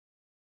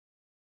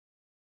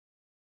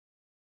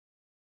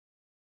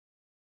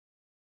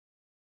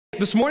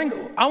this morning,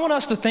 I want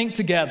us to think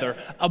together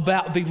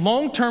about the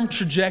long-term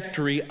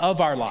trajectory of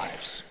our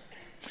lives.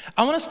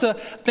 I want us to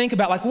think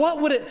about, like,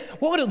 what would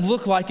it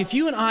look like if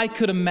you and I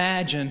could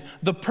imagine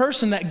the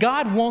person that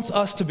God wants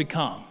us to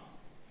become?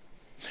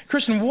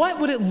 Christian, what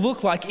would it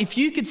look like if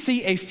you could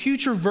see a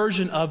future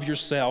version of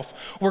yourself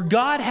where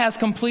God has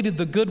completed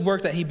the good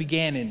work that he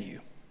began in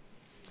you?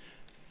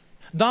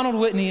 Donald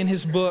Whitney, in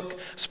his book,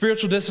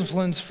 Spiritual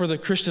Disciplines for the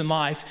Christian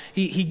Life,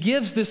 he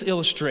gives this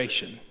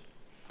illustration.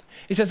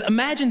 He says,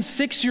 imagine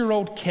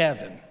 6-year-old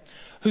Kevin,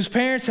 whose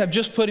parents have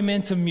just put him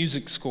into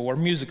music school or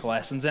music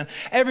lessons. And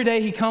every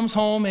day he comes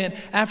home, and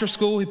after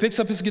school he picks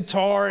up his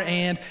guitar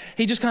and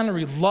he just kind of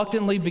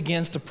reluctantly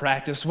begins to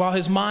practice while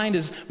his mind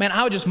is, man,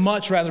 I would just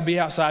much rather be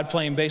outside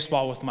playing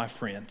baseball with my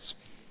friends.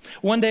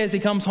 One day as he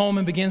comes home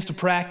and begins to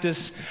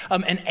practice,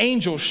 an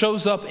angel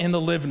shows up in the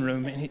living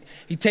room, and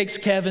he takes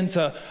Kevin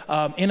to,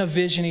 in a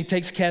vision, he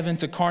takes Kevin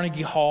to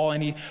Carnegie Hall,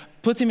 and he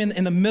puts him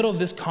in the middle of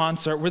this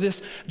concert where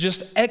this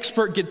just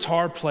expert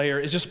guitar player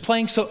is just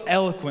playing so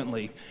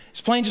eloquently.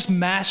 He's playing just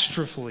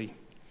masterfully.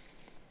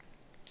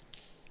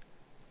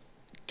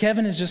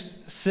 Kevin is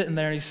just sitting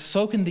there and he's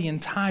soaking the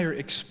entire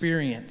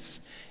experience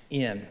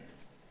in.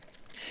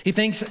 He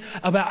thinks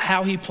about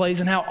how he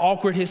plays and how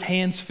awkward his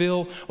hands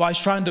feel while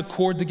he's trying to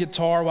chord the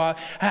guitar,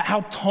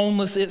 how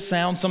toneless it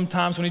sounds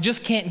sometimes when he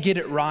just can't get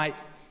it right.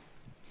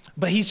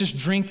 But he's just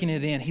drinking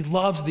it in. He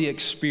loves the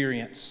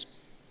experience.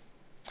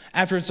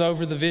 After it's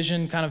over, the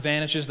vision kind of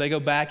vanishes. They go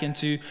back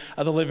into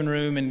the living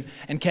room,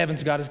 and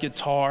Kevin's got his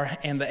guitar,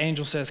 and the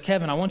angel says,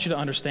 Kevin, I want you to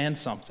understand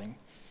something.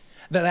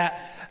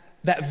 That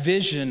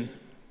vision,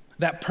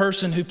 that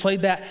person who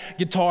played that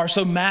guitar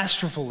so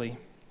masterfully,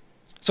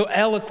 so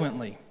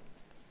eloquently,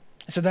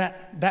 so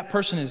that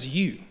person is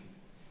you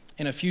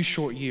in a few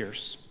short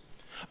years.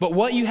 But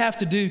what you have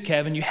to do,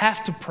 Kevin, you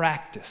have to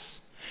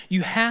practice.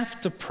 You have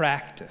to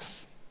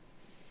practice.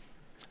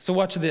 So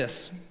watch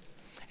this.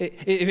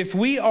 If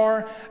we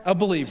are a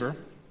believer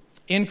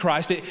in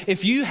Christ,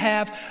 if you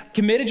have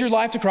committed your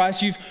life to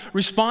Christ, you've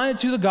responded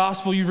to the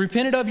gospel, you've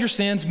repented of your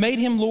sins, made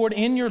him Lord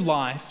in your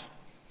life,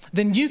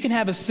 then you can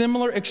have a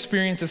similar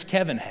experience as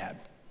Kevin had.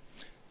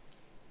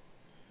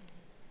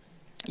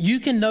 You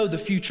can know the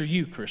future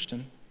you,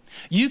 Christian.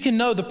 You can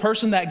know the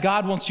person that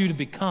God wants you to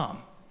become,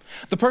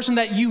 the person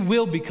that you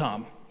will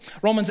become.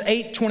 Romans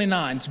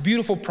 8:29, it's a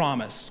beautiful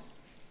promise.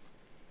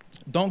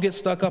 Don't get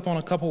stuck up on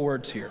a couple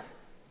words here.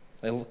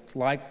 They look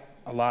like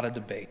a lot of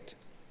debate.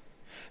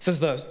 It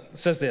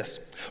says this,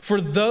 for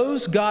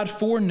those God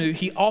foreknew,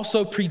 he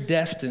also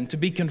predestined to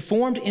be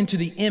conformed into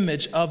the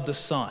image of the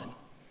Son.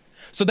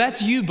 So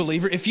that's you,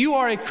 believer. If you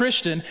are a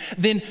Christian,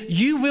 then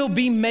you will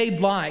be made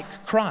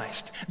like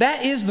Christ.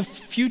 That is the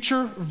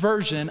future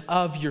version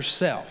of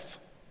yourself.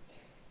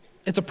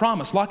 It's a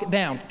promise. Lock it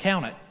down.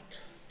 Count it.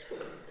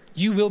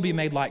 You will be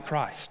made like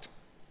Christ.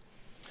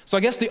 So I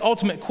guess the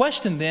ultimate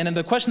question then, and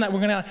the question that we're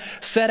going to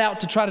set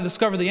out to try to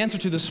discover the answer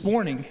to this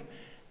morning,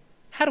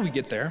 how do we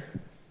get there?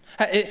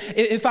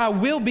 If I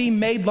will be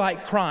made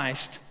like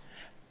Christ,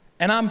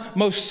 and I'm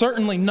most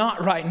certainly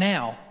not right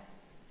now,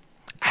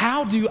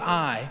 how do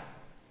I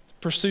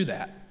pursue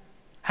that?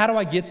 How do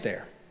I get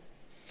there?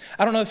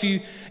 I don't know if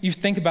you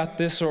think about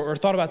this or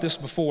thought about this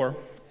before.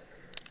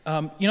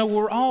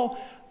 We're all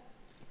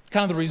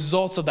kind of the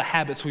results of the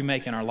habits we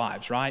make in our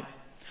lives, right?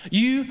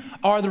 You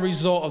are the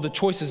result of the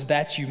choices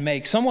that you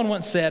make. Someone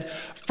once said,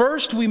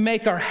 first we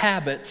make our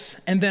habits,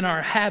 and then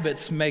our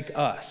habits make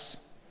us.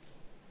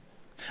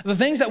 The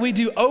things that we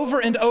do over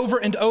and over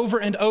and over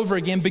and over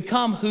again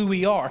become who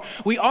we are.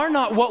 We are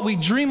not what we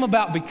dream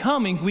about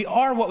becoming. We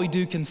are what we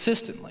do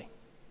consistently.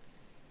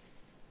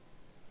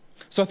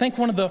 So I think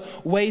one of the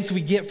ways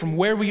we get from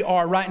where we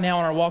are right now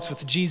in our walks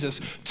with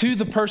Jesus to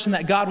the person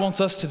that God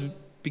wants us to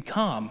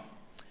become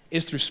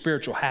is through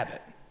spiritual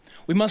habit.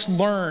 We must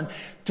learn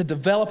to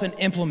develop and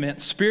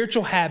implement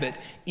spiritual habit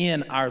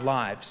in our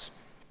lives.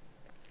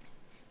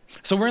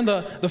 So we're in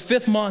the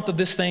 5th month of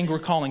this thing we're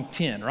calling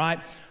 10, right?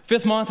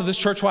 5th month of this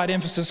church-wide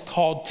emphasis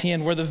called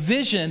 10, where the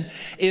vision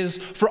is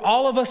for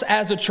all of us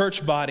as a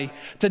church body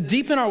to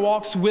deepen our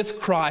walks with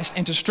Christ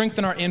and to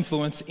strengthen our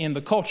influence in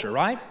the culture,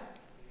 right?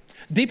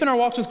 Deepen our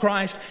walks with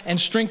Christ and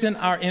strengthen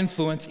our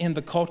influence in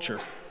the culture.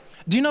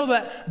 Do you know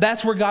that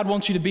that's where God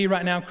wants you to be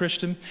right now,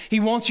 Christian? He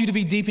wants you to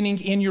be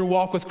deepening in your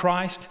walk with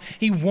Christ.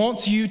 He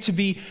wants you to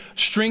be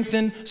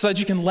strengthened so that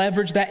you can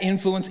leverage that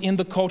influence in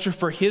the culture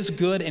for his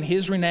good and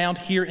his renown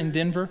here in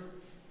Denver.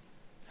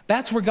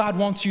 That's where God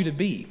wants you to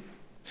be.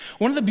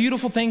 One of the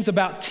beautiful things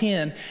about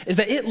 10 is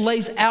that it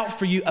lays out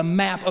for you a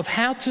map of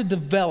how to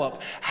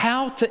develop,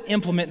 how to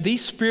implement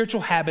these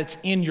spiritual habits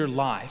in your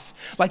life.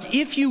 Like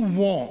if you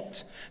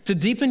want to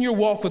deepen your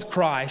walk with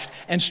Christ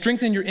and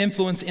strengthen your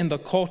influence in the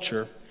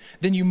culture,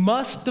 then you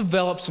must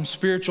develop some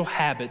spiritual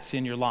habits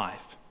in your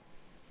life.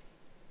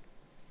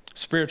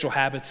 Spiritual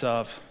habits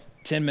of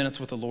 10 minutes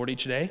with the Lord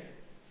each day.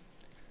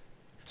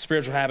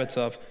 Spiritual habits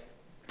of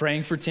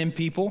praying for 10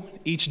 people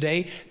each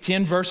day,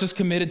 10 verses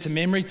committed to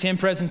memory, 10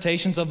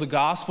 presentations of the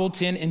gospel,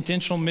 10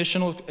 intentional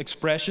missional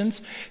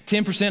expressions,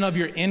 10% of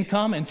your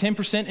income, and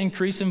 10%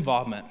 increase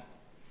involvement.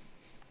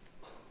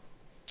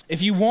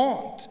 if you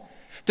want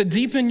to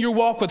deepen your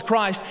walk with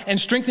Christ and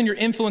strengthen your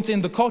influence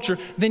in the culture,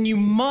 then you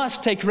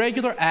must take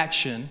regular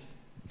action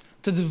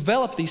to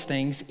develop these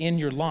things in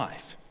your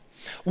life.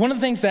 One of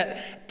the things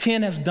that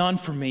 10 has done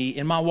for me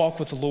in my walk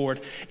with the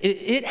Lord,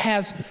 it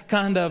has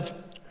kind of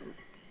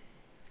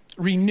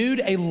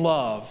renewed a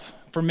love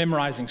for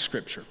memorizing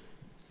Scripture.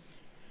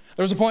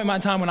 There was a point in my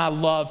time when I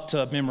loved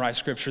to memorize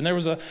Scripture, and there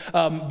was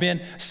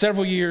been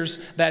several years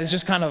that it's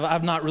just kind of,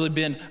 I've not really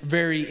been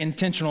very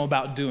intentional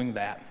about doing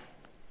that.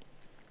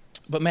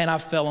 But man, I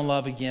fell in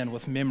love again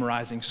with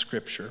memorizing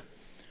Scripture.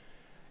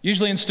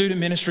 Usually in student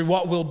ministry,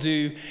 what we'll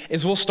do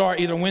is we'll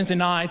start either Wednesday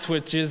nights,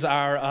 which is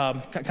our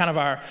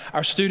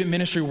our student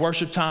ministry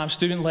worship time,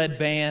 student-led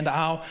band.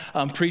 I'll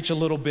preach a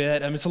little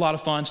bit. It's a lot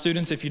of fun.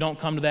 Students, if you don't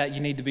come to that, you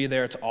need to be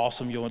there. It's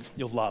awesome.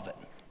 You'll love it.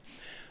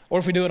 Or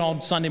if we do it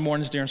on Sunday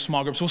mornings during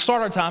small groups, we'll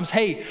start our times.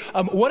 Hey,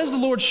 what is the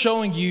Lord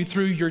showing you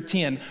through your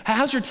 10?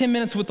 How's your 10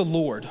 minutes with the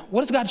Lord?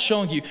 What is God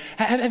showing you?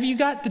 Have you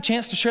got the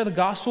chance to share the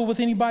gospel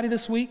with anybody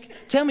this week?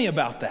 Tell me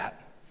about that.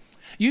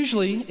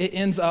 Usually, it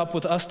ends up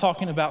with us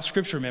talking about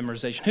Scripture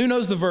memorization. Who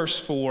knows the verse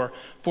for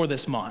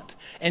this month?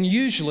 And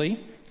usually,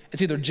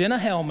 it's either Jenna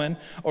Hellman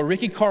or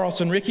Ricky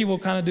Carlson. Ricky will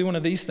kind of do one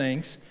of these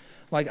things.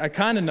 Like, I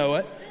kind of know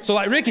it. So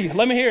like, Ricky,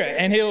 let me hear it.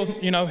 And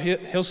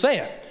he'll say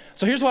it.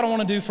 So here's what I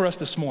want to do for us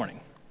this morning.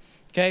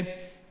 Okay,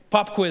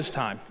 pop quiz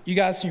time. You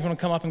guys, you want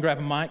to come up and grab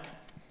a mic?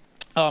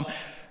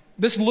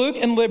 This is Luke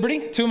and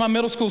Liberty, two of my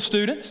middle school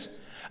students.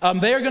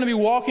 They are going to be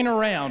walking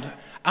around.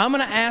 I'm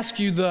going to ask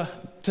you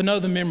to know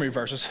the memory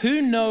verses.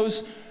 Who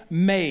knows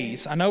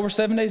May's? I know we're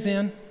 7 days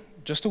in,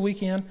 just a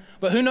weekend,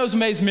 but who knows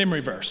May's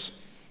memory verse?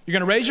 You're going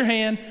to raise your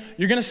hand.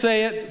 You're going to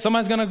say it.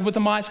 Somebody's going to, with the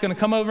mic's going to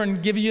come over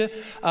and give you,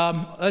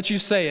 let you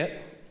say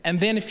it. And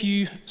then if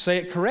you say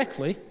it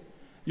correctly,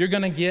 you're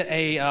going to get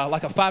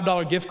like a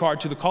 $5 gift card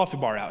to the coffee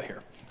bar out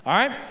here. All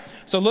right?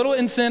 So little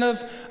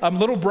incentive,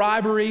 little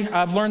bribery.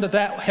 I've learned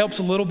that helps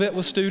a little bit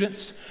with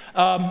students.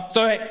 So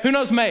hey, who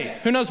knows May?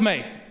 Who knows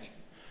May?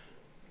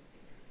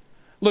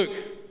 Luke,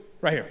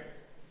 right here.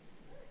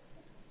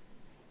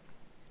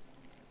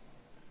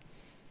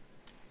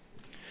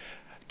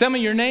 Tell me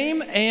your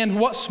name and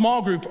what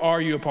small group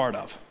are you a part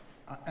of?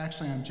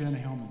 Actually, I'm Jenna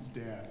Hellman's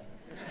dad.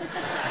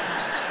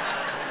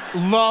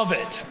 Love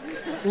it.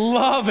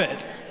 Love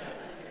it.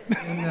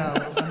 And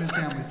I'm in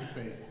Families of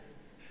Faith.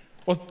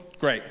 Well,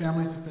 great.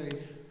 Families of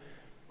Faith.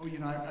 Oh,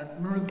 I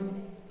remember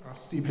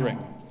Steve Great.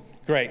 Hellman.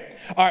 Great.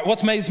 All right,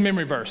 what's May's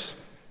memory verse?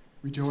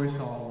 Rejoice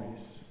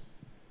always.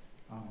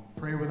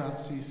 Pray without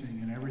ceasing,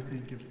 and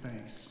everything give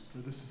thanks, for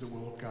this is the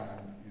will of God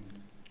in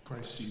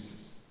Christ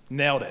Jesus.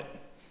 Nailed it.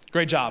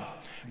 Great job.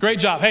 Great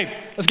job. Hey,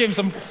 let's give him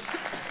some.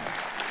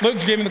 Luke,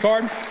 did you give him the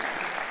card?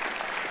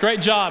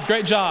 Great job.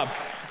 Great job.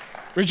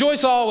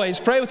 Rejoice always.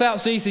 Pray without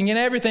ceasing. In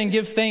everything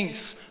give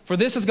thanks, for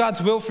this is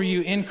God's will for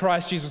you in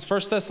Christ Jesus.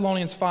 1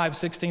 Thessalonians 5,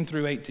 16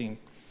 through 18.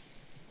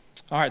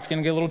 All right, it's going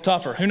to get a little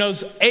tougher. Who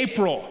knows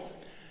April?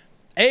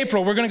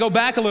 April, we're going to go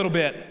back a little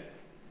bit.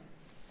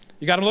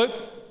 You got him, Luke?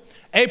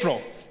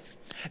 April.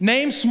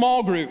 Name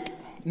small group.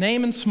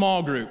 Name and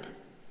small group.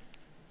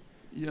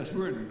 Yes,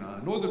 we're in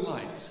Northern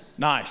Lights.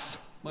 Nice.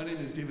 My name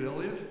is David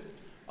Elliott.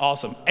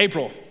 Awesome.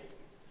 April.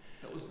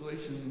 That was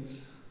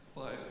Galatians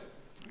 5,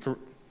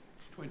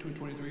 22,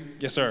 23.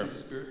 Yes, sir. The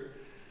Spirit.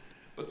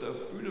 But the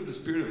fruit of the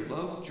Spirit of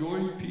love,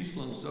 joy, peace,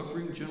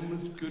 long-suffering,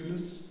 gentleness,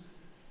 goodness,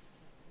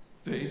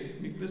 faith,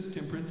 meekness,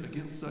 temperance,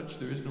 against such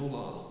there is no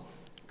law.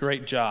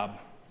 Great job.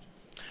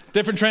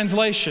 Different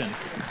translation.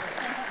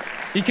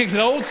 He kicked it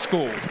old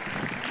school.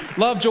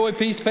 Love, joy,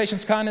 peace,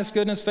 patience, kindness,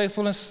 goodness,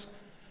 faithfulness,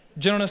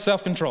 gentleness,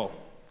 self-control.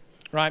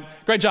 Right?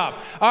 Great job.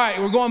 All right,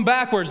 we're going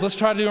backwards. Let's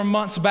try to do our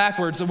months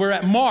backwards. We're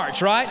at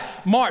March, right?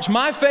 March.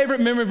 My favorite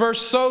memory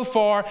verse so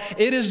far,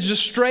 it is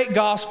just straight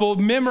gospel.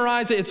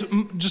 Memorize it. It's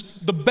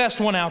just the best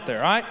one out there,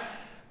 all right?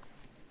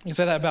 You can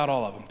say that about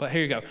all of them, but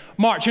here you go.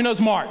 March. Who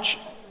knows March?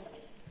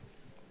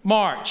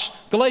 March.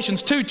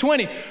 Galatians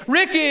 2:20.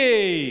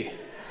 Ricky!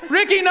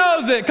 Ricky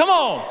knows it. Come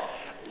on.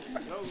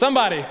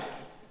 Somebody.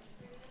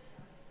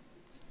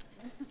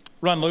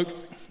 Run, Luke.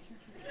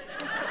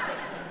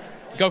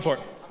 Go for it.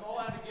 I'm all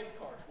out of gift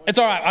cards. It's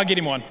all right. I'll get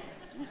him one.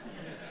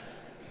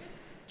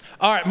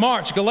 All right,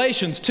 March,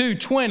 Galatians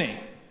 2:20.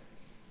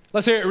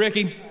 Let's hear it,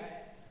 Ricky.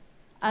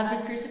 I've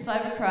been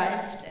crucified with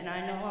Christ, and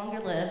I no longer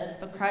live,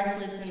 but Christ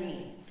lives in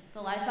me.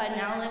 The life I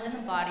now live in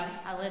the body,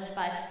 I live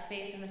by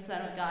faith in the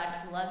Son of God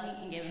who loved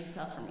me and gave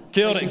himself for me.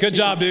 Killed it. Good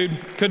job, dude.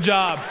 Good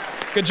job.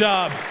 Good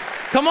job.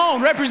 Come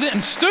on,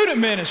 representing student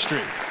ministry.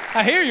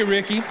 I hear you,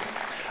 Ricky.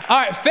 All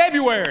right,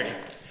 February.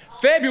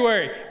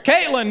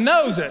 Caitlin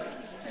knows it.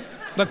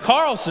 The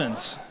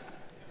Carlsons.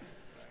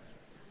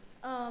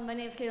 My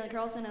name is Caitlin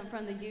Carlson. I'm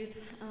from the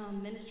youth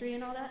ministry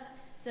and all that.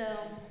 So,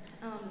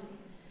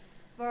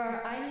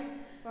 for I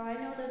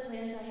know the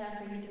plans I have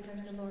for you,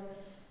 declares the Lord.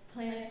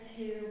 Plans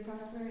to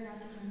prosper and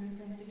not to harm you.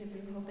 Plans to give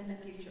you hope in the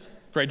future.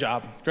 Great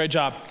job. Great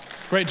job.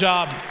 Great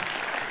job.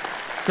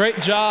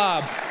 Great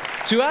job.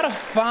 2 out of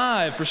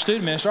 5 for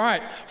student ministry. All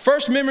right.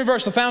 First memory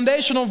verse, the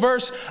foundational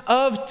verse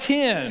of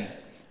 10.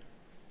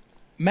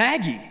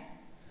 Maggie.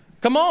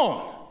 Come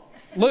on.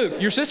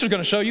 Luke, your sister's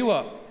going to show you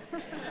up.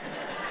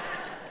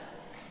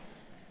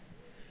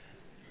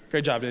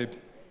 Great job, dude.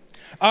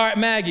 All right,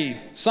 Maggie,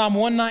 Psalm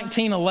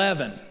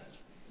 119:11.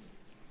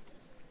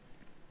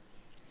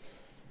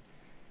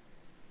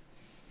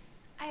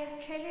 I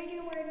have treasured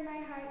your word in my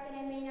heart that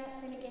I may not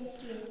sin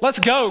against you. Let's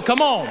go.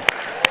 Come on.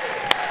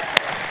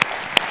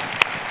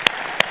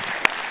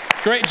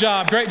 Great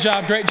job, great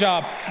job, great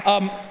job.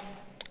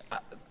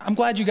 I'm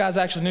glad you guys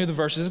actually knew the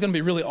verses. It's going to be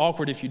really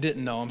awkward if you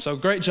didn't know them. So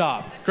great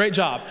job, great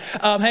job.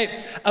 I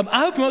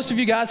hope most of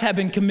you guys have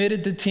been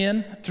committed to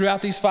 10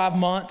 throughout these 5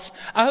 months.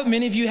 I hope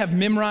many of you have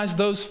memorized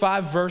those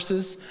 5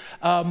 verses.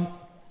 And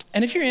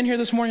if you're in here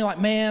this morning, you're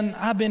like, man,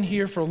 I've been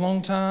here for a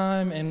long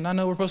time, and I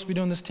know we're supposed to be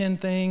doing this 10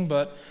 thing,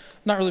 but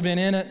not really been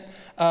in it.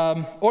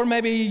 Or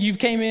maybe you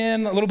came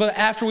in a little bit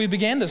after we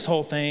began this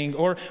whole thing.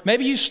 Or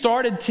maybe you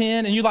started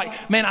 10 and you're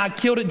like, man, I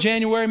killed it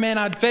January,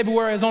 man,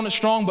 February I was on it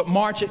strong, but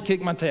March it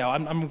kicked my tail.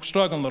 I'm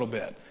struggling a little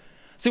bit.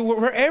 See,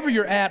 wherever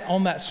you're at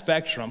on that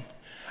spectrum,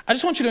 I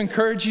just want you to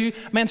encourage you,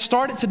 man,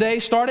 start it today,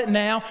 start it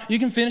now. You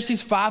can finish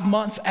these 5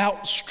 months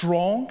out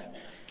strong.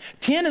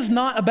 10 is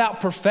not about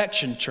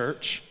perfection,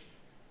 church.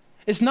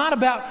 It's not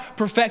about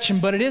perfection,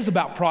 but it is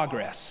about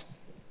progress.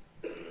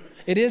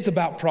 It is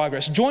about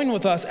progress. Join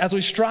with us as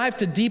we strive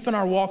to deepen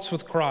our walks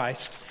with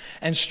Christ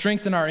and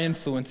strengthen our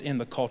influence in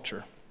the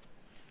culture.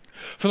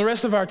 For the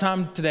rest of our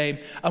time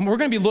today, we're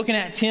going to be looking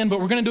at 10, but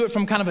we're going to do it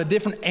from kind of a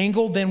different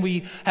angle than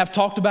we have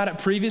talked about it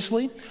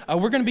previously.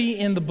 We're going to be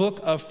in the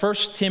book of 1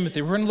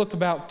 Timothy. We're going to look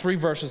about 3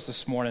 verses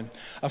this morning.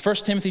 1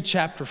 Timothy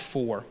chapter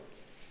 4.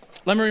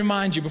 Let me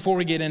remind you before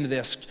we get into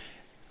this,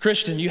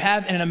 Christian, you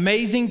have an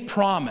amazing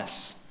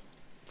promise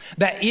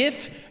that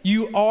if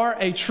you are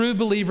a true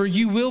believer,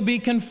 you will be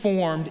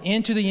conformed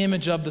into the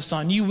image of the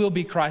Son. You will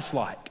be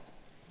Christ-like.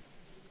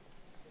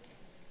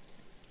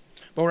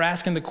 But we're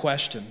asking the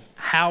question,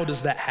 how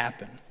does that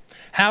happen?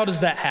 How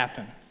does that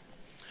happen?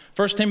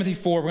 1 Timothy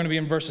 4, we're going to be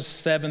in verses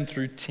 7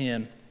 through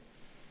 10.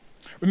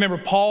 Remember,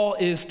 Paul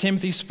is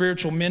Timothy's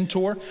spiritual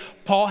mentor.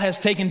 Paul has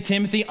taken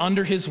Timothy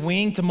under his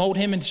wing to mold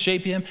him and to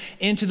shape him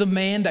into the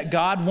man that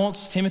God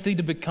wants Timothy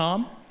to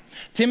become.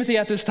 Timothy,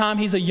 at this time,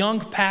 he's a young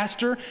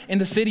pastor in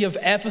the city of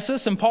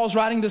Ephesus, and Paul's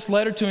writing this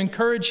letter to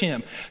encourage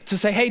him, to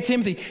say, hey,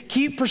 Timothy,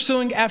 keep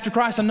pursuing after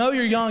Christ. I know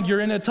you're young,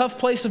 you're in a tough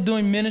place of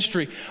doing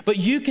ministry, but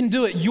you can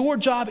do it. Your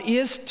job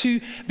is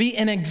to be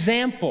an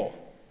example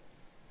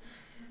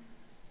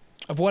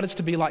of what it's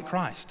to be like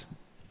Christ.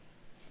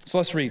 So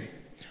let's read.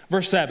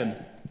 Verse 7.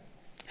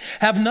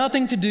 Have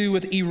nothing to do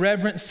with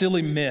irreverent,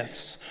 silly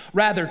myths.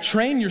 Rather,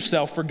 train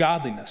yourself for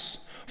godliness.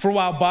 For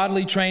while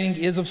bodily training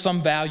is of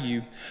some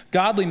value,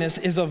 godliness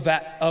is of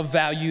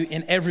value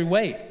in every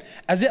way,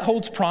 as it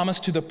holds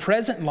promise to the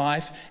present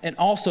life and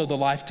also the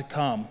life to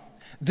come.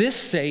 This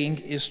saying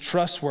is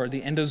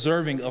trustworthy and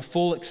deserving of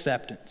full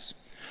acceptance.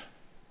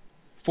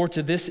 For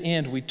to this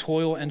end we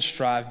toil and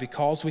strive,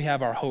 because we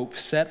have our hope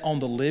set on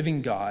the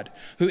living God,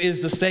 who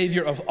is the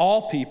Savior of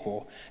all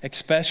people,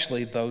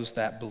 especially those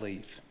that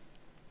believe.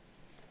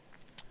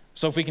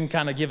 So if we can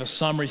kind of give a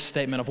summary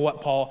statement of what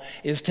Paul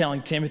is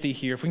telling Timothy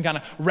here, if we can kind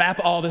of wrap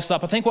all this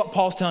up, I think what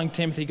Paul's telling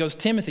Timothy, he goes,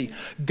 Timothy,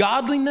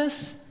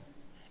 godliness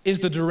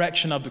is the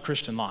direction of the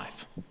Christian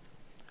life.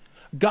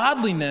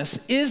 Godliness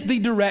is the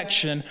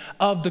direction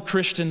of the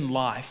Christian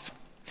life.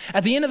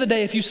 At the end of the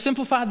day, if you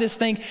simplify this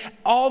thing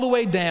all the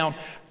way down,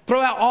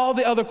 throw out all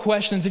the other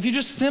questions, if you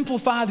just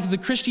simplify the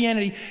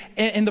Christianity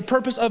and the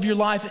purpose of your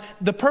life,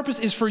 the purpose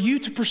is for you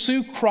to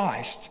pursue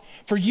Christ,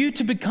 for you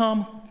to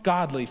become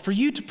godly, for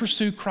you to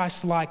pursue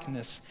Christ's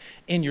likeness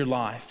in your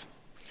life.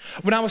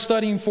 When I was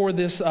studying for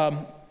this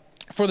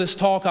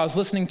talk, I was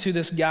listening to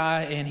this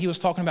guy, and he was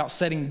talking about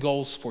setting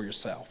goals for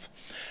yourself.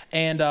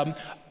 And at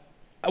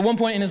one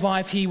point in his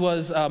life, he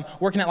was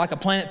working at like a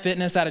Planet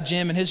Fitness at a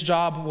gym, and his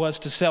job was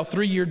to sell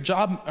 3-year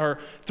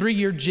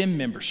gym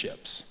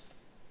memberships.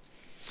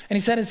 And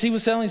he said as he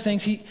was selling these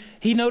things,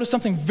 he noticed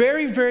something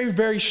very, very,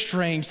 very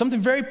strange,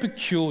 something very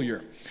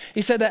peculiar.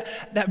 He said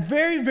that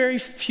very, very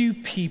few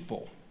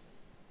people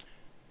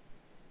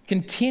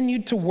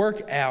continued to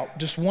work out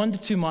just 1 to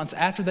 2 months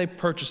after they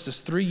purchased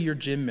this 3-year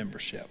gym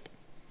membership.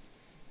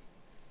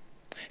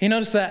 He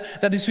noticed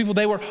that these people,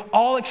 they were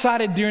all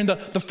excited during the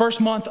first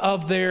month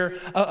of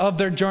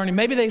their journey.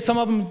 Maybe some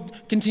of them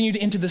continued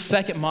into the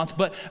second month,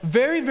 but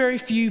very, very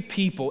few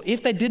people,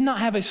 if they did not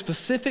have a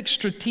specific,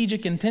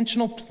 strategic,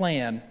 intentional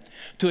plan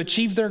to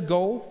achieve their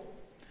goal,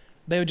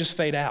 they would just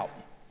fade out.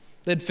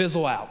 They'd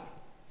fizzle out.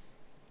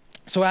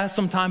 So as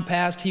some time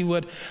passed, he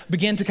would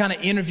begin to kind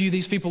of interview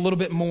these people a little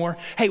bit more.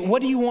 Hey,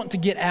 what do you want to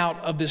get out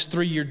of this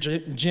 3-year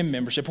gym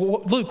membership?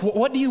 Luke,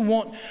 what do you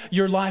want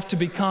your life to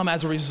become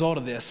as a result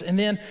of this? And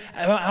then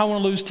I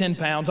want to lose 10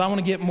 pounds. I want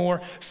to get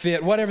more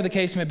fit, whatever the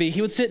case may be.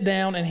 He would sit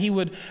down and he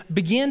would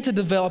begin to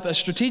develop a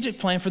strategic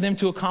plan for them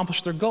to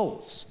accomplish their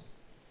goals.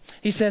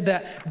 He said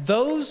that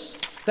those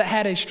that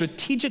had a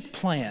strategic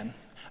plan,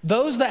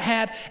 those that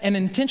had an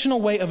intentional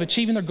way of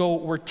achieving their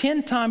goal were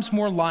 10 times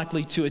more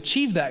likely to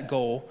achieve that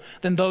goal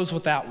than those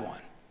without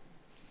one.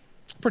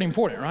 Pretty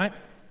important, right?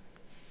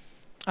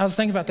 I was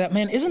thinking about that.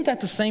 Man, isn't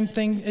that the same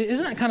thing?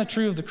 Isn't that kind of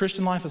true of the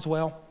Christian life as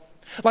well?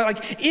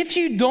 Like if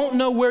you don't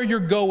know where you're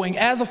going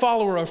as a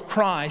follower of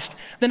Christ,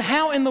 then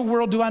how in the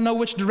world do I know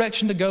which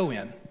direction to go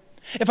in?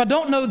 If I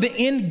don't know the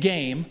end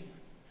game,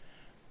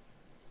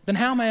 then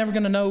how am I ever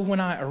going to know when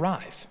I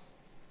arrive?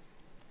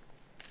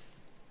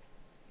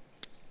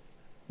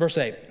 Verse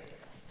 8.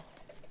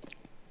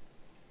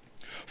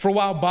 For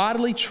while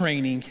bodily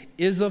training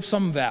is of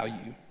some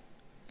value,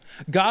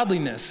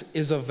 godliness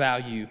is of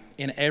value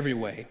in every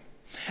way,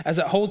 as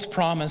it holds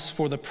promise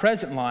for the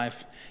present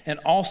life and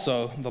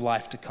also the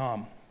life to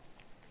come.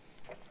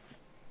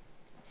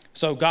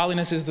 So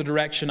godliness is the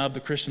direction of the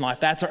Christian life.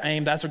 That's our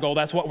aim, that's our goal,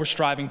 that's what we're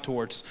striving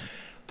towards.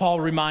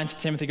 Paul reminds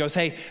Timothy, goes,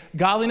 hey,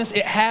 godliness,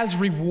 it has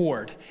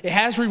reward. It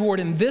has reward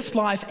in this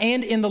life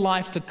and in the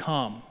life to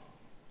come.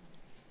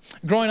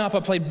 Growing up,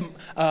 I played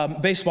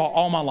baseball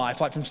all my life,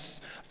 like from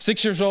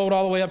 6 years old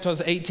all the way up to I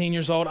was 18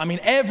 years old. I mean,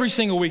 every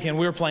single weekend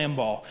we were playing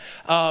ball.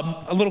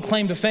 A little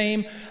claim to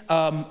fame,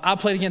 I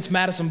played against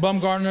Madison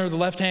Bumgarner, the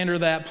left-hander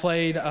that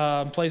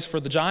plays for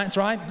the Giants,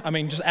 right? I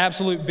mean, just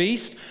absolute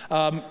beast.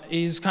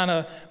 He's kind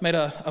of made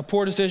a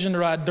poor decision to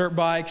ride dirt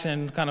bikes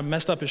and kind of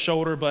messed up his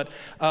shoulder, but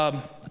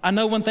I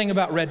know one thing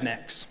about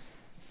rednecks.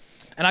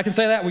 And I can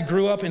say that we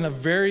grew up in a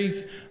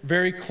very,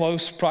 very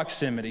close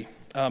proximity.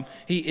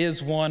 He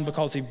is one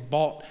because he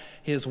bought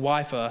his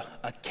wife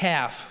a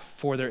calf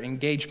for their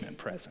engagement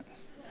present,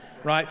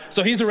 right?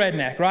 So he's a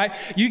redneck, right?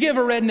 You give a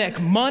redneck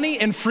money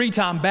and free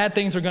time, bad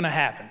things are going to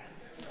happen,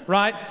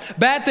 right?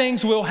 Bad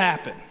things will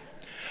happen.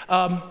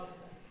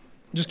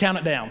 Just count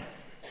it down.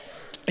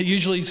 It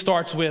usually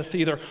starts with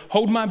either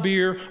hold my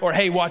beer or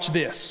hey, watch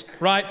this,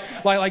 right?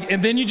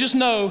 And then you just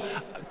know,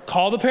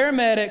 call the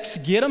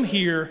paramedics, get them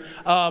here.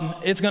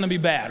 It's going to be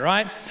bad,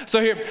 right? So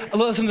here,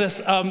 listen to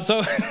this.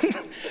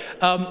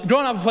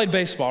 Growing up, I played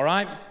baseball,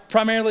 right?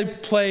 Primarily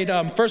played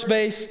first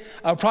base,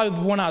 probably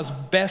the one I was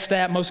best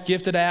at, most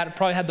gifted at.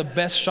 Probably had the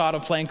best shot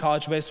of playing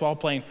college baseball,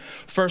 playing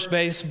first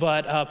base,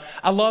 but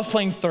I love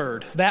playing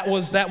third. That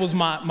was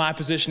my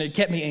position. It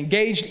kept me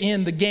engaged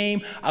in the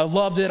game. I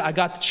loved it. I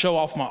got to show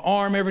off my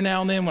arm every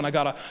now and then when I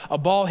got a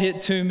ball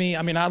hit to me.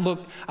 I mean,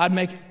 I'd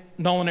make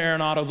Nolan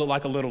Arenado looked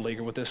like a little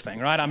leaguer with this thing,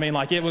 right? I mean,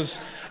 like it was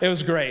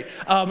great.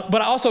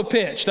 But I also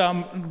pitched.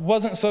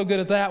 Wasn't so good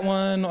at that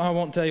one. I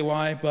won't tell you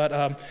why,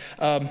 but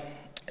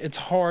it's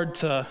hard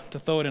to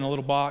throw it in a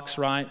little box,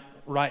 right?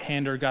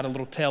 Right-hander got a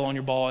little tail on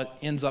your ball. It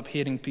ends up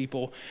hitting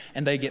people,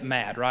 and they get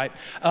mad, right?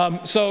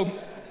 So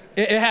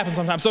it happens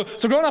sometimes. So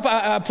growing up,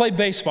 I played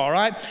baseball,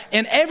 right?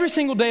 And every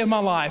single day of my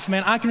life,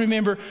 man, I can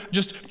remember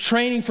just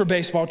training for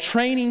baseball,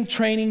 training.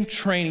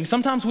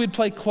 Sometimes we'd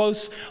play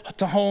close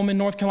to home in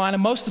North Carolina.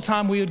 Most of the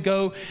time we would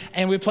go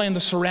and we'd play in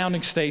the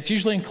surrounding states,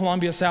 usually in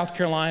Columbia, South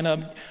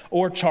Carolina,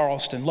 or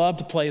Charleston. Loved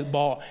to play the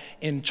ball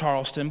in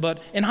Charleston.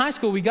 But in high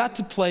school, we got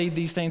to play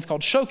these things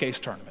called showcase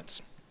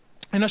tournaments.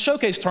 In a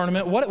showcase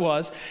tournament, what it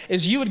was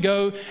is you would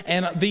go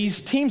and these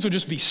teams would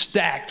just be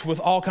stacked with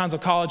all kinds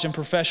of college and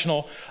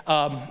professional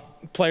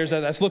players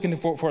that's looking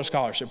for a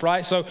scholarship,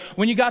 right? So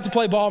when you got to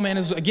play ball, man, it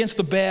was against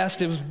the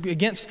best. It was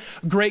against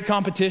great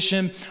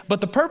competition.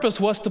 But the purpose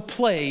was to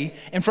play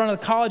in front of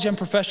the college and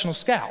professional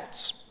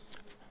scouts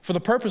for the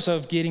purpose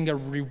of getting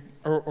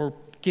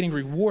getting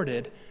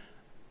rewarded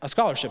a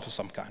scholarship of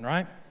some kind,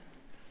 right?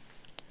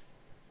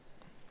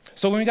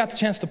 So when we got the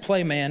chance to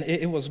play, man,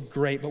 it was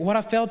great. But what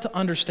I failed to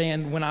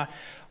understand when I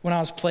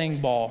was playing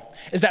ball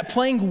is that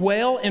playing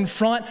well in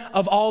front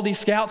of all these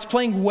scouts,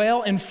 playing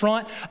well in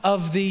front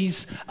of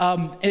these,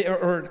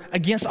 or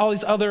against all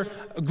these other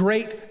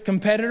great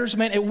competitors,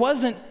 man, it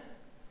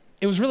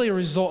was really a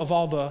result of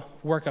all the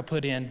work I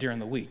put in during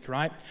the week,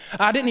 right?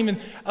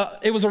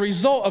 It was a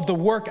result of the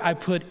work I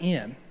put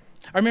in.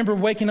 I remember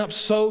waking up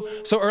so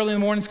early in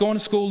the mornings, going to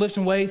school,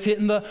 lifting weights,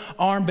 hitting the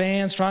arm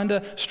bands, trying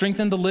to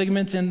strengthen the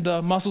ligaments and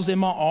the muscles in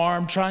my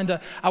arm,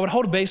 I would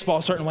hold a baseball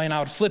a certain way and I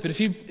would flip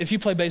it. If you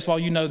play baseball,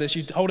 you know this.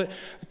 You'd hold it,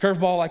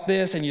 curveball like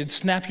this, and you'd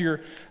snap your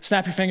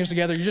fingers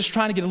together. You're just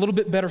trying to get a little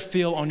bit better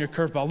feel on your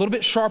curveball, a little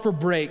bit sharper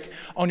break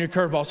on your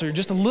curveball, so you're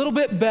just a little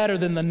bit better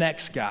than the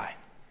next guy.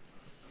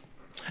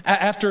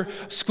 After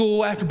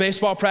school, after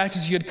baseball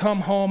practice, you'd come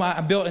home. I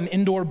built an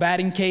indoor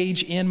batting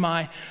cage in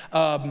my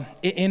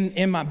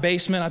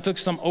basement. I took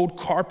some old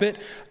carpet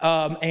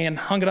and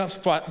hung it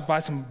up by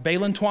some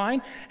baling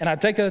twine. And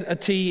I'd take a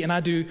tee and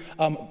I'd do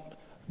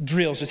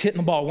drills, just hitting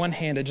the ball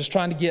one-handed, just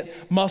trying to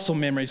get muscle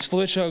memory,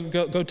 switch,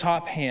 go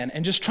top hand,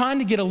 and just trying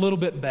to get a little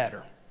bit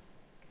better.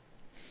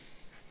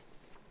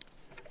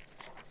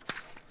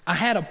 I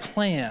had a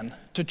plan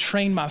to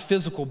train my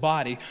physical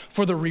body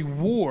for the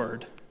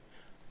reward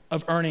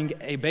of earning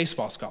a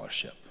baseball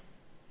scholarship.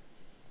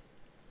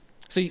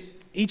 See,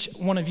 each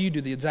one of you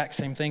do the exact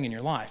same thing in your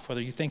life, whether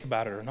you think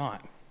about it or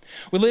not.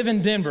 We live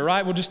in Denver,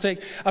 right? We'll just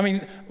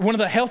one of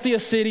the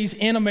healthiest cities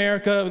in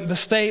America,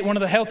 one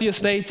of the healthiest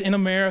states in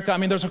America. I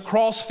mean, there's a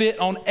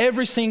CrossFit on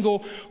every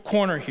single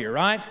corner here,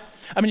 right?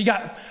 I mean, you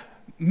got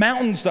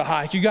mountains to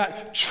hike. You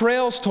got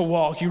trails to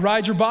walk. You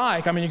ride your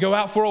bike. I mean, you go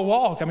out for a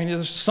walk. I mean,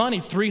 it's sunny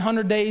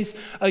 300 days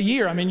a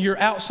year. I mean, you're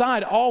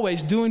outside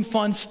always doing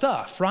fun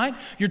stuff, right?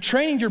 You're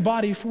training your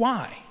body for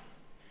why?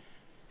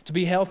 To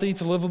be healthy,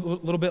 to live a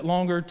little bit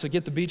longer, to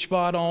get the beach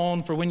spot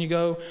on for when you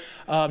go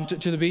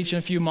to the beach in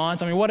a few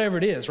months. I mean, whatever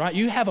it is, right?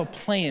 You have a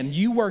plan.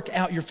 You work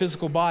out your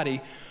physical body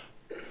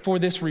for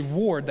this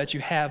reward that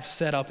you have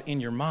set up in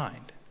your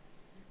mind.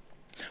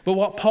 But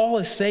what Paul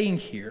is saying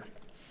here,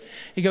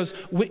 he goes,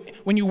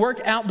 when you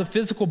work out the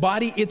physical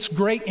body, it's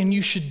great and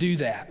you should do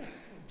that.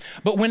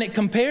 But when it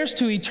compares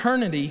to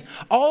eternity,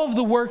 all of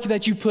the work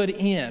that you put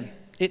in,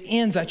 it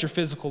ends at your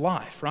physical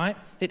life, right?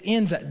 It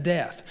ends at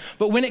death.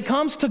 But when it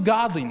comes to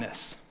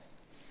godliness,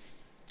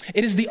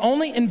 it is the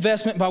only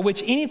investment by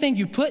which anything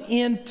you put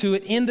into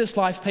it in this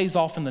life pays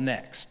off in the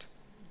next.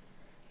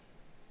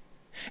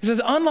 It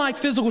says, unlike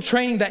physical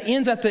training that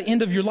ends at the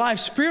end of your life,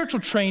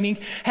 spiritual training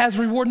has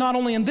reward not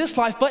only in this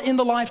life, but in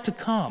the life to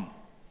come.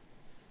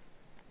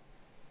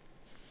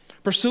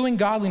 Pursuing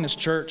godliness,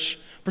 church,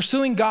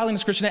 pursuing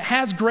godliness, Christian, it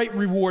has great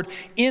reward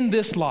in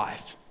this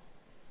life.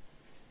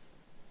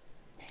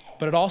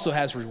 But it also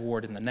has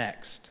reward in the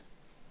next.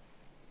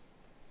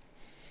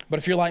 But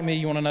if you're like me,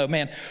 you want to know,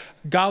 man,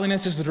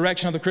 godliness is the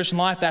direction of the Christian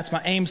life. That's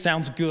my aim.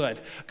 Sounds good.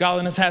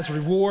 Godliness has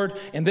reward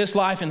in this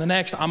life and the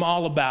next. I'm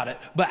all about it.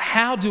 But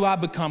how do I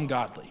become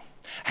godly?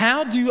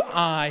 How do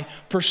I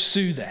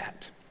pursue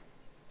that?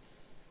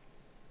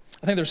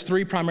 I think there's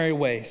three primary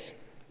ways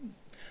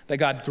that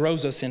God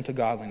grows us into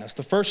godliness.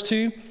 The first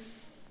two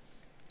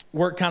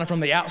work kind of from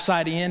the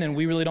outside in, and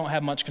we really don't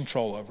have much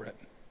control over it.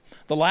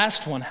 The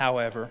last one,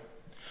 however,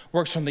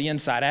 works from the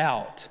inside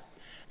out,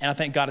 and I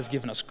think God has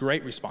given us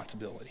great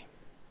responsibility.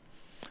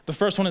 The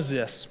first one is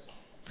this: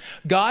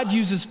 God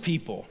uses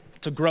people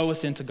to grow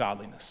us into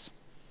godliness.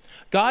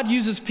 God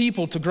uses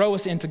people to grow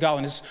us into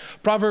godliness.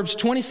 Proverbs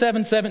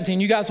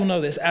 27:17, you guys will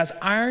know this. As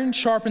iron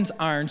sharpens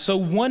iron, so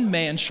one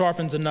man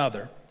sharpens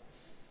another.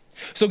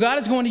 So God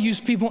is going to use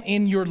people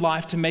in your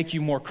life to make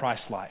you more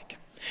Christ-like.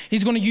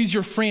 He's going to use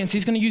your friends.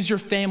 He's going to use your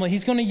family.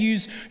 He's going to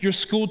use your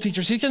school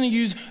teachers. He's going to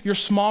use your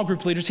small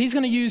group leaders. He's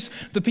going to use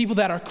the people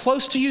that are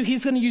close to you.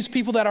 He's going to use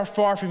people that are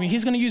far from you.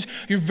 He's going to use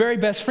your very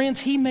best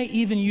friends. He may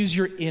even use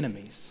your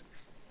enemies.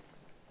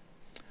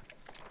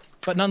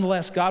 But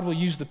nonetheless, God will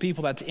use the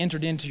people that's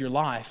entered into your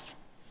life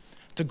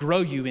to grow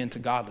you into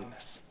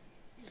godliness.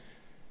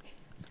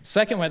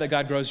 Second way that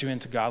God grows you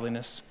into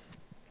godliness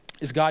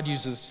is God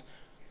uses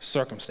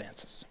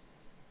circumstances.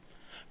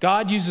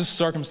 God uses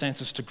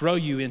circumstances to grow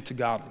you into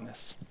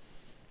godliness.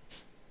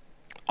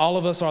 All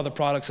of us are the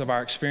products of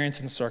our experience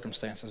and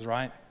circumstances,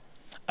 right?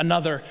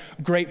 Another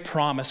great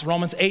promise,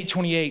 Romans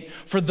 8:28,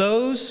 for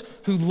those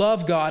who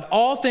love God,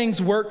 all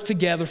things work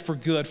together for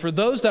good, for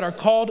those that are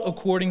called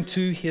according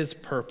to his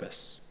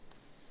purpose.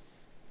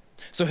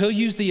 So he'll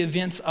use the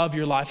events of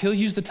your life. He'll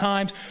use the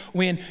times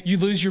when you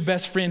lose your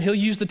best friend. He'll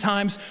use the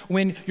times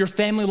when your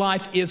family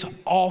life is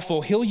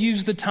awful. He'll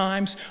use the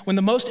times when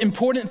the most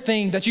important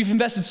thing that you've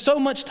invested so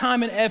much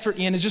time and effort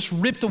in is just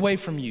ripped away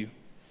from you.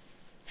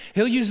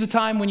 He'll use the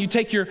time when you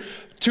take your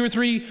 2 or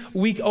 3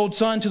 week old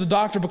son to the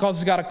doctor because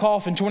he's got a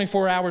cough, and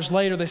 24 hours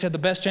later they said the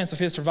best chance of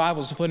his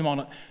survival is to put him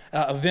on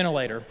a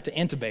ventilator to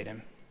intubate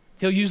him.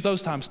 He'll use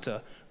those times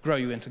to grow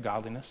you into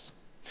godliness.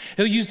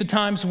 He'll use the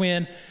times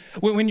when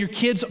your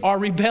kids are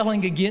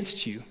rebelling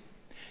against you.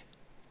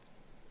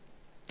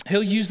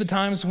 He'll use the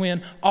times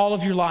when all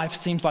of your life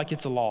seems like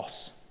it's a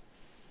loss.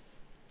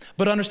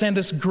 But understand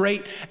this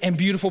great and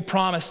beautiful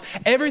promise.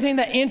 Everything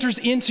that enters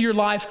into your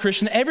life,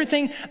 Christian,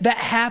 everything that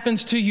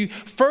happens to you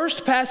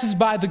first passes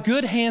by the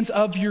good hands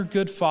of your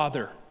good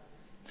Father.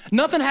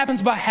 Nothing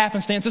happens by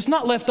happenstance. It's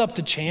not left up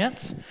to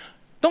chance.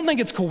 Don't think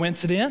it's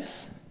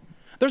coincidence.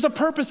 There's a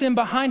purpose in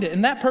behind it,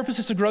 and that purpose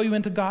is to grow you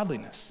into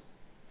godliness.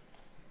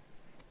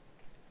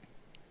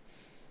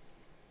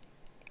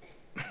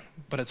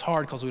 But it's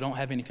hard because we don't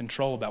have any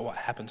control about what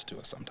happens to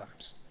us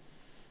sometimes.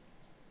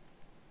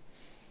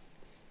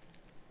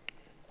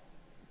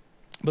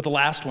 But the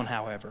last one,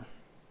 however,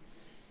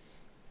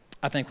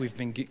 I think we've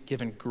been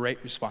given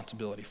great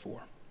responsibility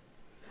for.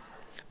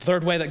 The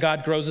third way that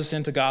God grows us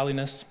into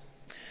godliness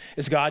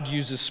is God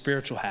uses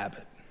spiritual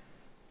habit.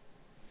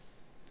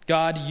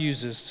 God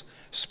uses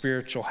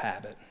spiritual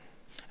habit.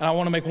 And I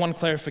want to make one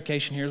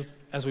clarification here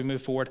as we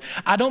move forward.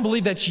 I don't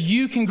believe that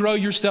you can grow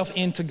yourself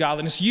into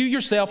godliness. You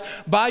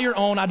yourself, by your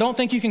own, I don't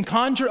think you can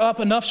conjure up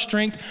enough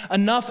strength,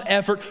 enough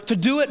effort to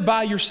do it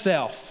by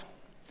yourself.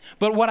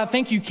 But what I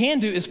think you can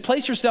do is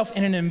place yourself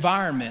in an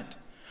environment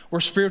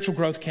where spiritual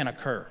growth can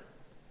occur.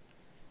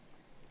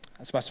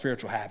 That's by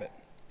spiritual habit.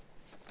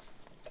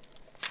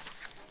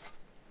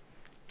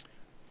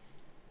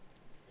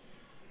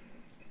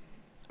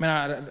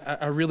 Man,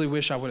 I really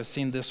wish I would have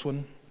seen this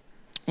one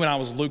when I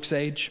was Luke's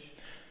age,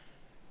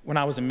 when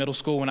I was in middle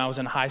school, when I was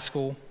in high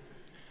school.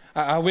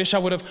 I wish I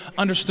would have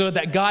understood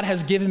that God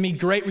has given me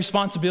great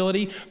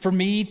responsibility for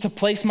me to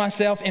place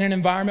myself in an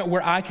environment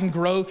where I can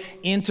grow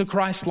into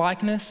Christ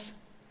likeness.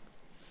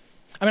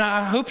 I mean,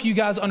 I hope you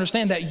guys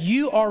understand that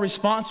you are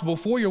responsible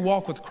for your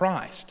walk with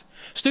Christ.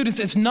 Students,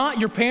 it's not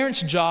your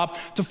parents' job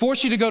to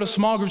force you to go to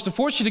small groups, to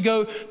force you to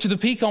go to the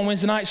Peak on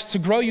Wednesday nights to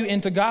grow you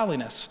into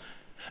godliness.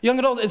 Young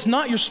adults, it's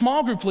not your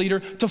small group leader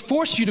to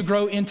force you to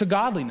grow into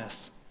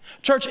godliness.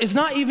 Church, it's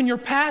not even your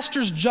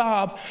pastor's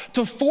job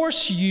to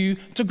force you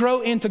to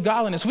grow into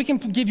godliness. We can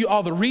give you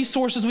all the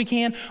resources we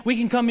can. We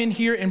can come in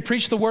here and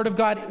preach the Word of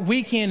God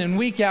week in and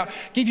week out,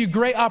 give you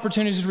great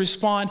opportunities to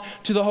respond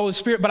to the Holy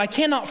Spirit, but I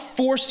cannot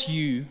force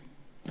you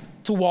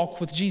to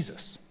walk with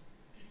Jesus.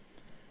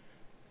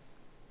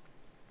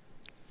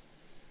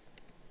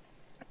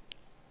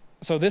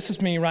 So this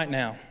is me right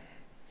now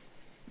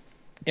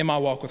in my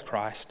walk with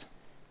Christ.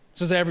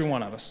 This is every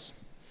one of us.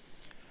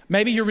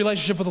 Maybe your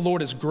relationship with the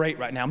Lord is great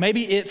right now.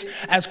 Maybe it's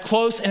as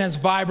close and as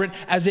vibrant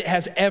as it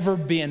has ever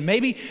been.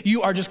 Maybe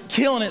you are just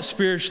killing it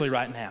spiritually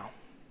right now.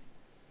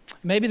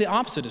 Maybe the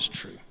opposite is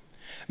true.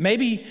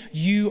 Maybe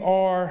you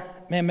are,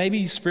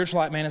 maybe spiritual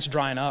life, it's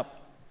drying up.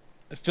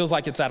 It feels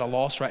like it's at a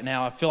loss right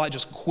now. I feel like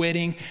just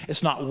quitting.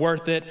 It's not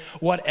worth it,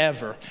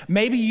 whatever.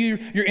 Maybe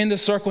you're in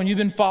this circle and you've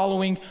been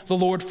following the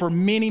Lord for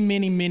many,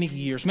 many, many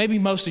years, maybe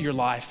most of your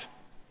life.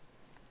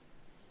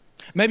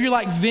 Maybe you're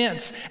like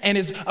Vince and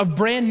is a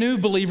brand new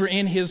believer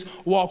in his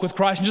walk with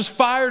Christ and just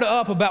fired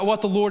up about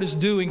what the Lord is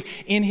doing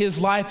in his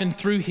life and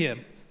through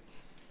him.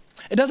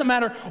 It doesn't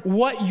matter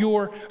what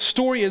your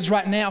story is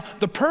right now.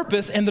 The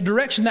purpose and the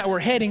direction that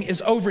we're heading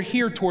is over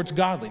here towards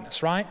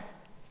godliness, right?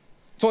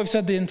 That's what we've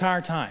said the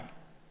entire time.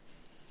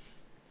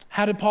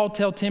 How did Paul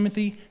tell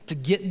Timothy to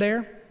get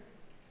there?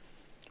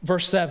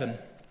 Verse 7,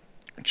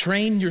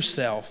 train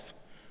yourself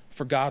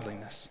for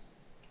godliness.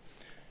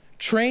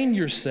 Train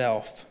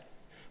yourself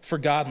for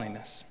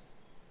godliness.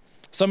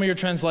 Some of your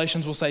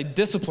translations will say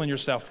discipline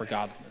yourself for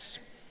godliness.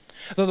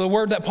 The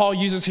word that Paul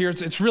uses here,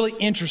 it's really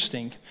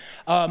interesting.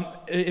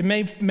 It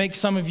may make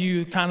some of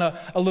you kind of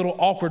a little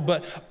awkward,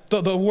 but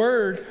the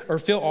word, or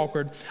feel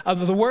awkward,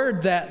 the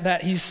word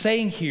that he's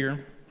saying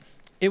here,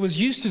 it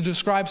was used to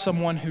describe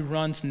someone who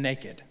runs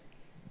naked.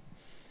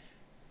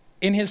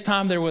 In his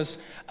time, there was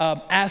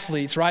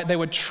athletes, right? They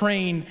would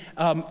train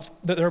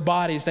their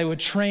bodies. They would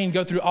train,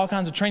 go through all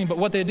kinds of training. But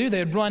what they'd do,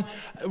 they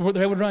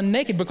would run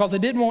naked because they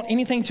didn't want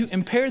anything to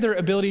impair their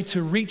ability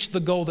to reach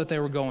the goal that they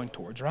were going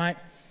towards, right?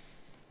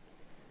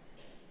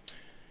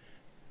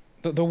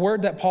 The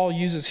word that Paul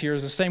uses here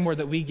is the same word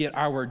that we get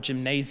our word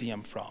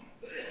gymnasium from.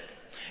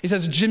 He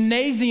says,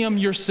 gymnasium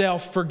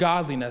yourself for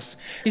godliness.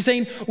 He's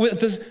saying with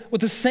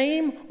the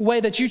same way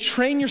that you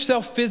train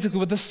yourself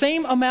physically, with the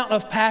same amount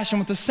of passion,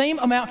 with the same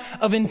amount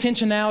of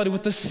intentionality,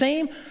 with the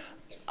same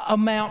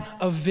amount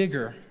of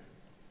vigor,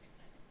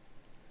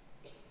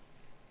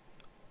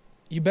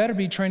 you better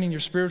be training your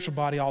spiritual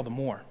body all the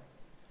more.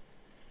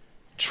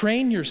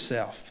 Train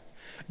yourself.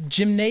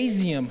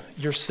 Gymnasium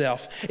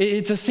yourself.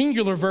 It's a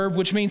singular verb,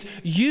 which means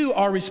you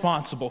are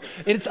responsible.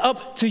 It's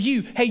up to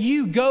you. Hey,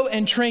 you go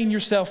and train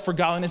yourself for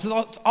godliness.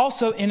 It's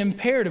also an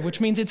imperative, which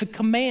means it's a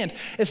command.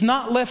 It's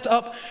not left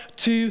up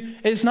to,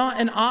 it's not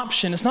an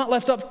option. It's not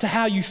left up to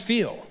how you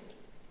feel.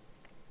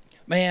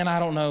 Man, I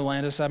don't know,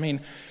 Landis. I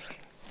mean,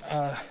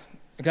 I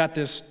got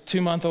this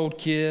 2-month-old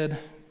kid.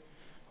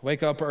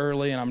 Wake up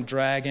early and I'm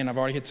dragging. I've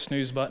already hit the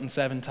snooze button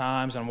 7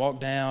 times and walk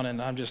down and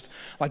I'm just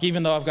like,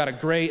 even though I've got a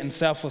great and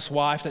selfless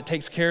wife that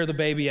takes care of the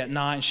baby at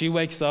night, and she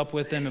wakes up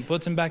with him and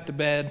puts him back to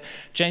bed,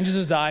 changes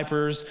his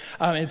diapers.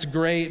 It's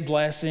great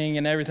blessing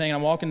and everything. And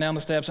I'm walking down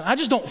the steps and I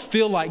just don't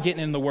feel like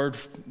getting in the Word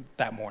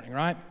that morning,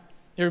 right?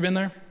 You ever been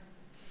there?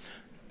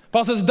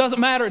 Paul says, it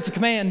doesn't matter. It's a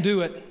command.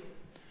 Do it.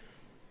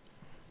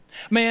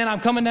 Man, I'm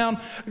coming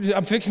down,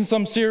 I'm fixing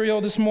some cereal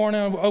this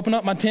morning, I open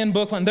up my 10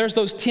 booklet, and there's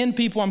those 10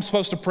 people I'm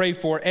supposed to pray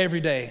for every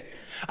day.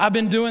 I've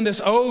been doing this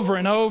over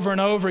and over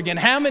and over again.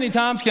 How many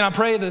times can I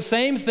pray the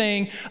same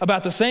thing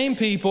about the same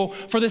people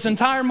for this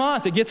entire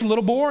month? It gets a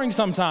little boring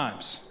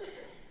sometimes.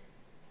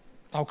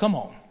 Oh, come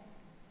on.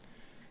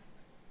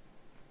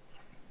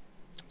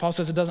 Paul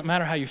says it doesn't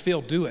matter how you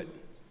feel, do it.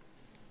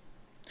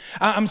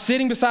 I'm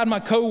sitting beside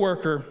my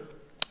coworker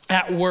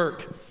at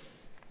work.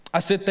 I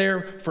sit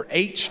there for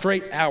 8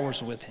 straight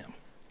hours with him.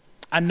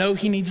 I know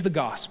he needs the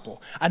gospel.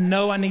 I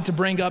know I need to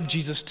bring up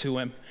Jesus to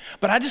him.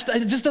 But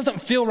it just doesn't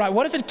feel right.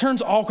 What if it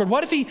turns awkward?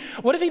 What if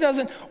he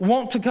doesn't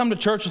want to come to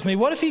church with me?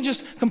 What if he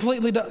just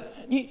completely does?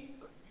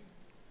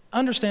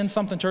 Understand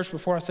something, church,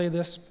 before I say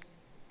this.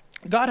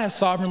 God has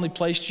sovereignly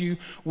placed you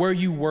where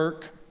you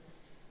work.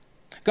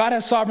 God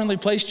has sovereignly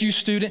placed you,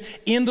 student,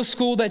 in the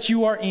school that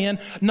you are in,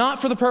 not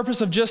for the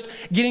purpose of just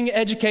getting an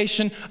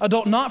education,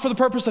 adult, not for the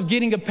purpose of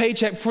getting a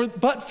paycheck,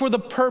 but for the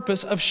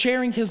purpose of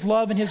sharing his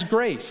love and his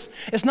grace.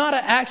 It's not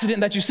an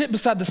accident that you sit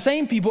beside the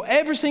same people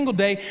every single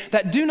day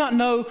that do not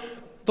know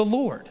the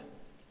Lord.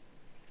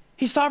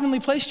 He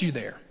sovereignly placed you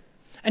there.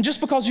 And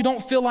just because you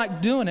don't feel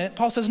like doing it,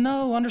 Paul says,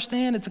 no,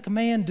 understand, it's a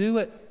command, do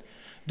it.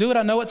 Do it,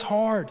 I know it's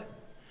hard.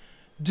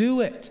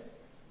 Do it.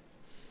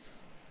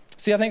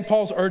 See, I think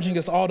Paul's urging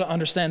us all to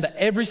understand that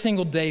every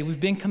single day we've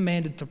been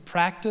commanded to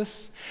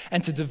practice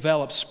and to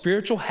develop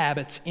spiritual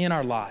habits in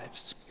our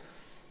lives.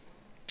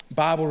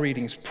 Bible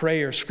readings,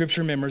 prayer,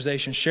 scripture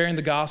memorization, sharing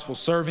the gospel,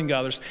 serving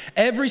others.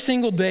 Every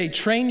single day,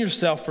 train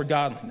yourself for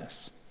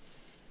godliness.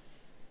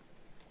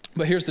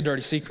 But here's the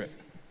dirty secret.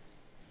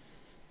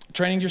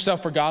 Training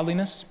yourself for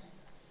godliness,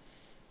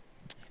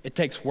 it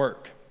takes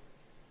work,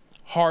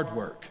 hard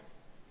work.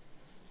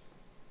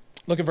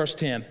 Look at verse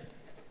 10.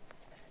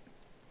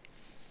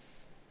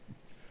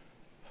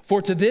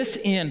 For to this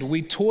end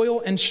we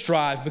toil and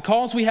strive,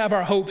 because we have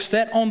our hope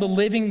set on the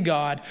living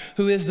God,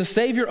 who is the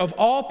Savior of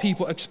all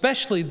people,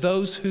 especially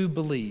those who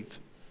believe.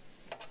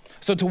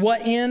 So to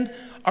what end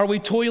are we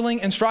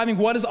toiling and striving?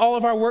 What is all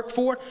of our work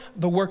for?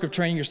 The work of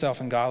training yourself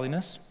in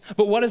godliness.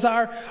 But what is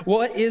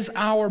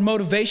our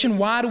motivation?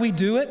 Why do we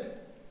do it?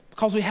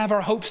 Because we have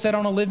our hope set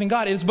on a living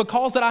God. It is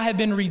because that I have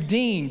been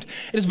redeemed.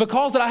 It is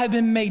because that I have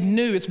been made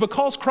new. It's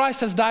because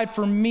Christ has died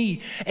for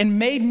me and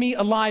made me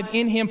alive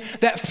in him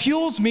that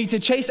fuels me to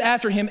chase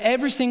after him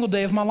every single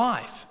day of my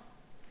life.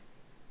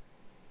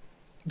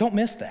 Don't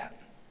miss that.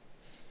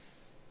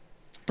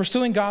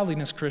 Pursuing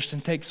godliness, Christian,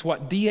 takes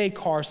what D.A.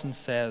 Carson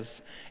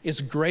says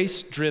is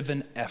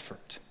grace-driven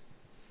effort.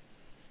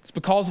 It's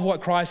because of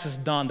what Christ has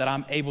done that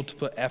I'm able to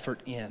put effort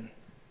in.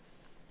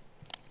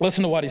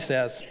 Listen to what he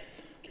says.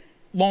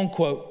 Long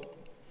quote.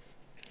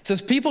 It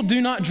says, people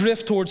do not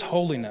drift towards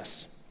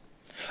holiness.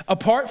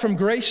 Apart from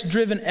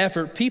grace-driven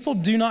effort, people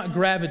do not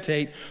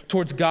gravitate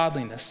towards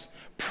godliness,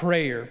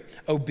 prayer,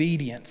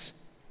 obedience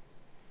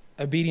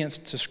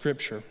to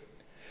Scripture,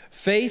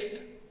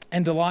 faith,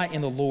 and delight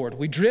in the Lord.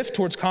 We drift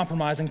towards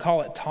compromise and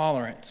call it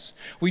tolerance.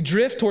 We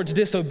drift towards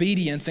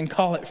disobedience and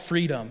call it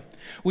freedom.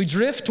 We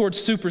drift towards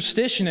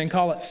superstition and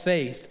call it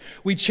faith.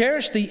 We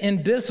cherish the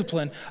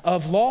indiscipline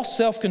of lost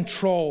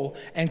self-control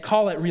and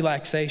call it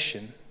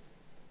relaxation.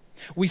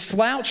 We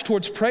slouch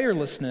towards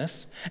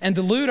prayerlessness and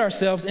delude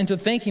ourselves into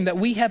thinking that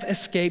we have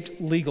escaped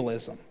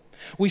legalism.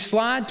 We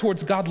slide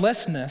towards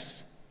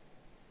godlessness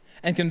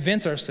and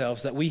convince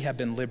ourselves that we have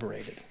been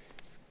liberated.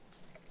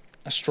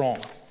 That's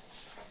strong.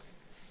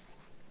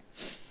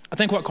 I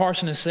think what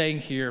Carson is saying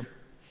here,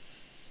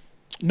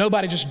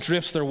 nobody just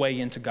drifts their way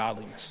into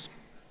godliness.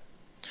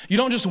 You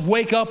don't just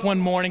wake up one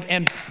morning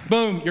and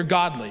boom, you're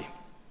godly,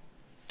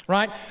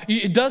 right?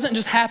 It doesn't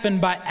just happen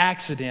by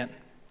accident.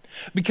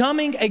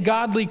 Becoming a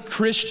godly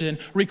Christian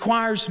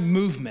requires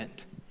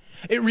movement.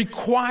 It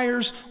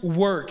requires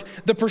work.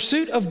 The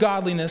pursuit of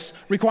godliness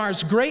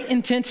requires great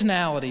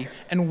intentionality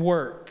and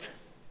work.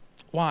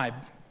 Why?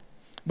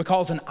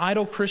 Because an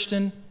idle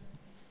Christian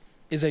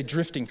is a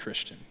drifting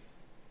Christian.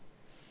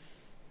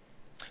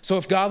 So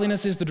if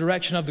godliness is the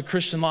direction of the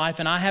Christian life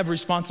and I have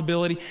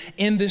responsibility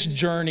in this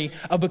journey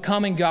of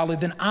becoming godly,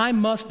 then I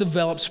must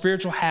develop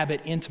spiritual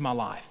habit into my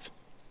life.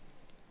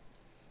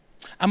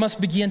 I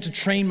must begin to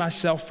train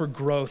myself for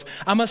growth.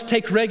 I must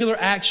take regular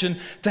action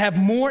to have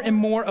more and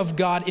more of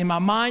God in my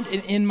mind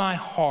and in my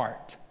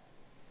heart.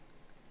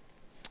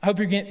 I hope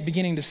you're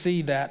beginning to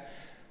see that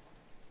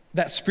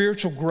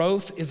spiritual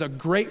growth is a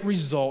great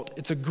result.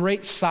 It's a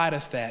great side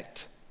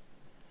effect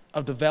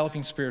of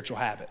developing spiritual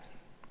habit.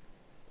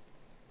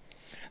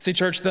 See,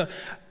 church, the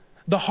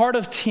heart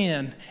of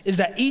 10 is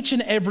that each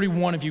and every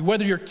one of you,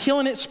 whether you're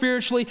killing it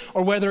spiritually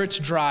or whether it's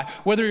dry,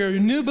 whether you're a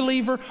new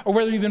believer or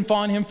whether you've been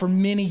following him for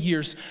many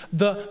years,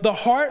 the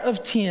heart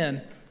of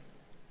 10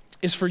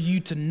 is for you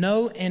to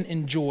know and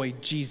enjoy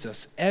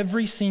Jesus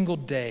every single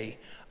day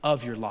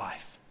of your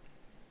life.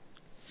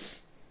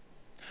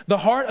 The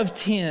heart of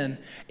 10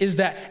 is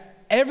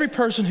that every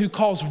person who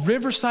calls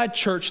Riverside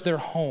Church their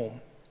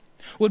home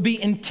would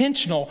be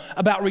intentional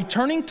about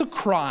returning to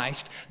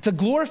Christ, to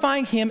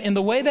glorifying him in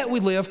the way that we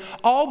live,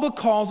 all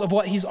because of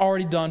what he's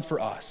already done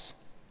for us.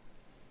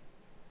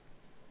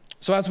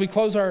 So as we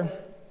close our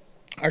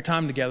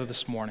time together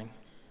this morning,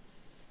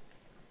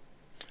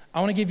 I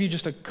want to give you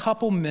just a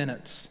couple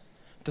minutes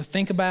to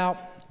think about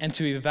and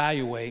to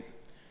evaluate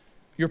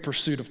your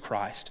pursuit of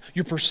Christ,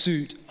 your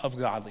pursuit of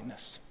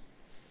godliness.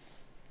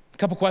 A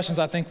couple questions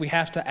I think we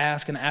have to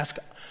ask and ask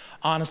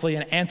honestly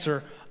and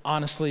answer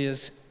honestly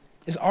is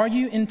are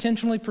you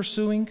intentionally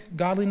pursuing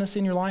godliness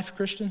in your life,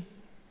 Christian?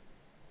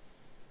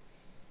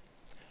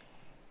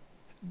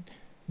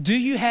 Do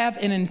you have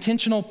an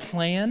intentional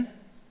plan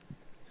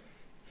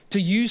to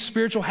use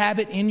spiritual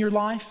habit in your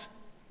life?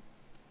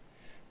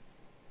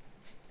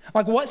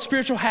 Like, what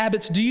spiritual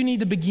habits do you need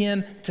to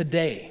begin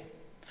today?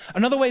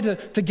 Another way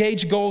to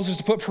gauge goals is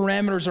to put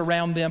parameters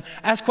around them.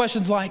 Ask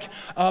questions like,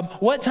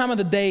 what time of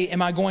the day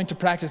am I going to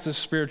practice this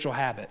spiritual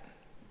habit?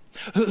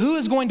 Who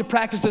is going to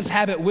practice this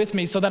habit with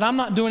me so that I'm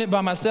not doing it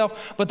by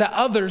myself, but that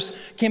others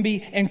can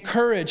be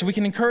encouraged? We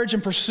can encourage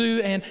and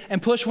pursue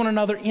and push one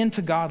another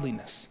into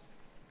godliness.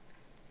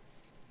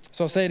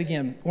 So I'll say it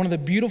again. One of the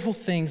beautiful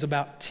things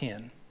about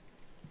 10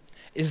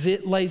 is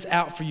it lays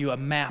out for you a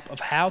map of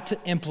how to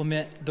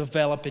implement,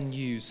 develop, and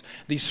use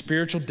these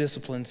spiritual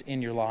disciplines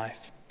in your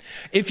life.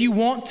 If you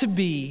want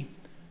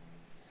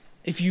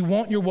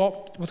your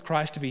walk with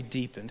Christ to be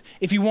deepened,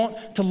 if you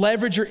want to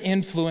leverage your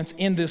influence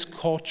in this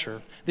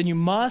culture, then you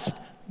must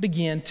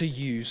begin to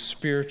use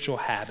spiritual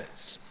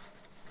habits.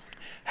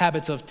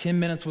 Habits of 10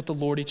 minutes with the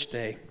Lord each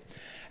day.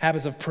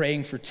 habits of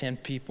praying for 10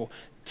 people,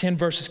 10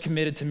 verses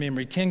committed to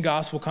memory, 10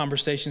 gospel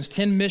conversations,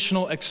 10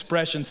 missional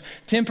expressions,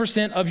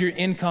 10% of your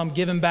income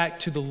given back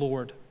to the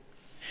Lord.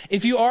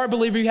 If you are a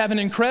believer, you have an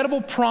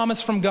incredible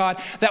promise from God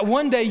that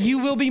one day you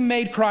will be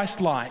made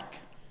Christ-like.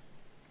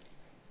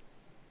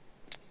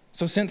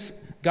 So since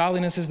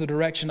godliness is the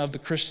direction of the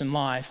Christian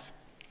life,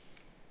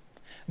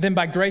 then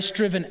by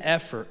grace-driven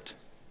effort,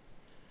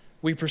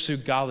 we pursue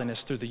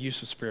godliness through the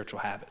use of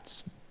spiritual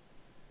habits.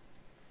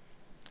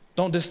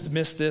 Don't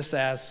dismiss this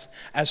as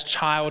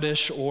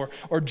childish or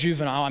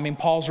juvenile. I mean,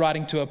 Paul's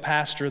writing to a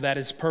pastor that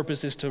his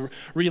purpose is to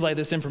relay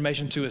this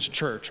information to his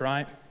church,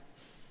 right?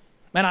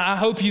 And I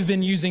hope you've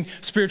been using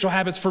spiritual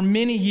habits for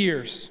many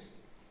years.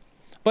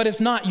 But if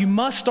not, you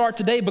must start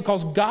today,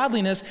 because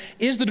godliness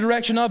is the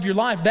direction of your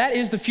life. That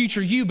is the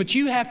future you, but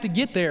you have to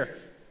get there.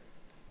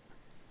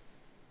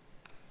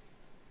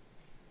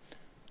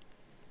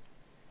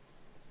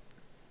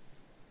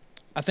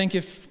 I think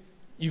if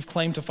you've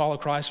claimed to follow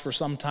Christ for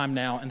some time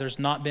now and there's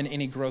not been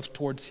any growth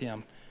towards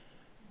him,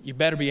 you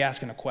better be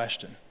asking a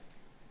question.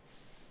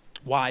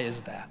 Why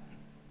is that?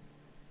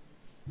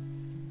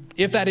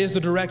 If that is the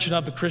direction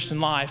of the Christian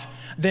life,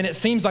 then it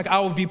seems like I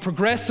will be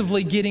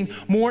progressively getting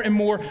more and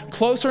more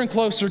closer and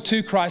closer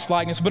to Christ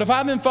likeness. But if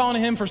I've been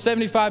following him for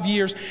 75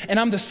 years and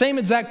I'm the same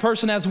exact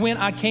person as when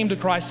I came to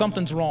Christ,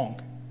 something's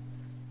wrong.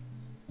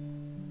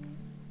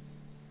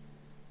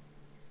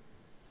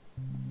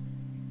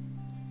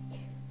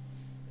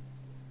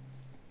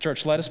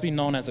 Church, let us be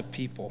known as a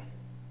people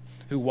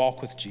who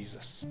walk with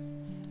Jesus.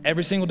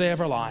 Every single day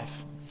of our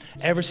life,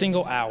 every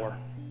single hour,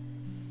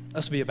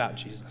 let's be about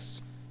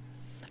Jesus.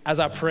 As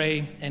I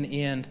pray and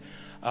end,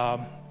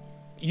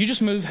 you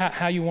just move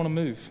how you want to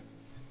move.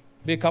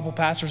 Be a couple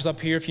pastors up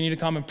here. If you need to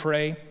come and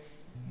pray,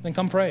 then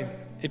come pray.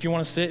 If you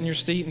want to sit in your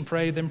seat and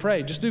pray, then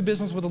pray. Just do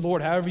business with the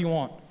Lord however you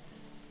want,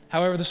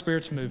 however the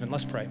Spirit's moving.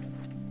 Let's pray.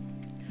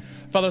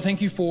 Father,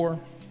 thank you for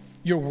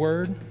your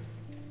word.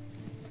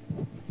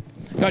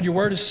 God, your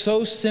word is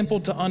so simple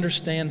to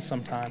understand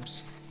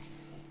sometimes.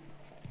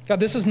 God,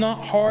 this is not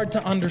hard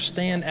to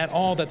understand at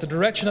all, that the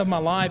direction of my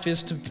life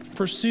is to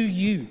pursue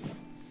you.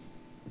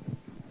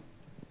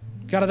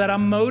 God, that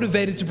I'm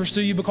motivated to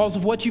pursue you because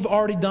of what you've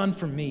already done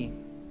for me.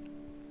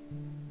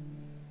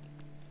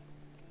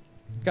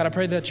 God, I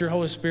pray that your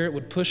Holy Spirit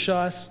would push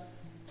us.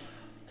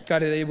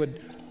 God, that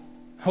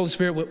Holy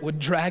Spirit would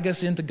drag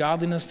us into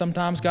godliness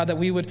sometimes. God, that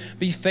we would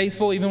be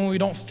faithful even when we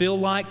don't feel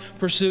like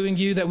pursuing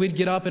you, that we'd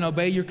get up and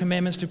obey your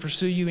commandments to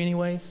pursue you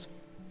anyways.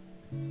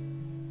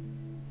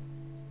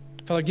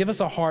 Father, give us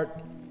a heart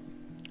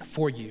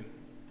for you.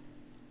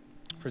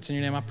 For it's in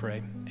your name I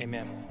pray.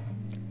 Amen.